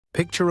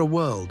Picture a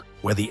world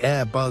where the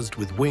air buzzed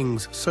with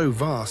wings so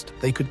vast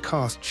they could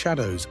cast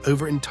shadows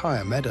over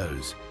entire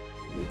meadows.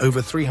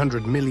 Over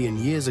 300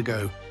 million years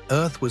ago,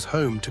 Earth was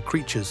home to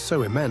creatures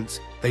so immense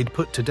they'd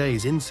put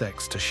today's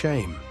insects to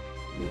shame.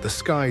 The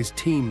skies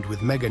teemed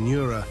with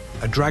Meganeura,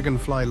 a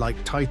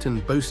dragonfly-like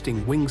titan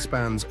boasting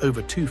wingspans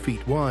over 2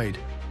 feet wide,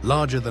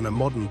 larger than a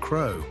modern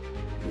crow.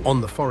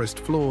 On the forest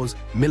floors,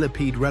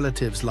 millipede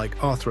relatives like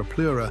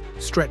Arthropleura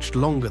stretched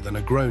longer than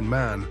a grown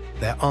man,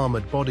 their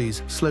armored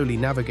bodies slowly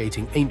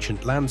navigating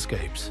ancient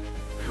landscapes.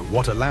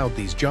 What allowed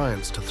these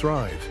giants to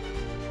thrive?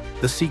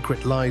 The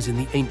secret lies in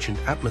the ancient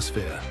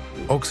atmosphere.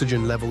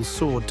 Oxygen levels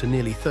soared to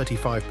nearly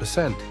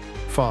 35%,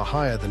 far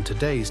higher than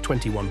today's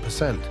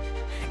 21%.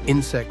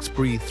 Insects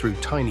breathe through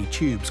tiny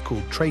tubes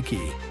called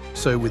tracheae,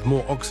 so with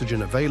more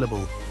oxygen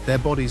available, their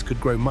bodies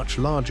could grow much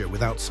larger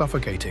without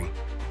suffocating.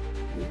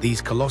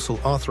 These colossal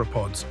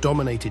arthropods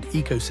dominated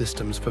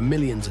ecosystems for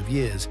millions of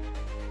years,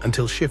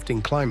 until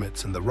shifting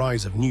climates and the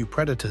rise of new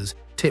predators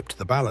tipped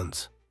the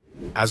balance.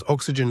 As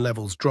oxygen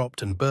levels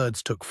dropped and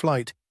birds took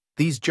flight,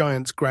 these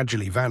giants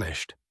gradually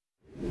vanished.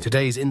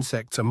 Today's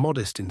insects are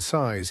modest in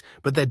size,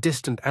 but their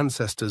distant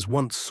ancestors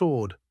once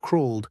soared,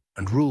 crawled,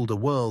 and ruled a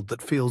world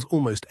that feels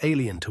almost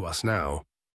alien to us now.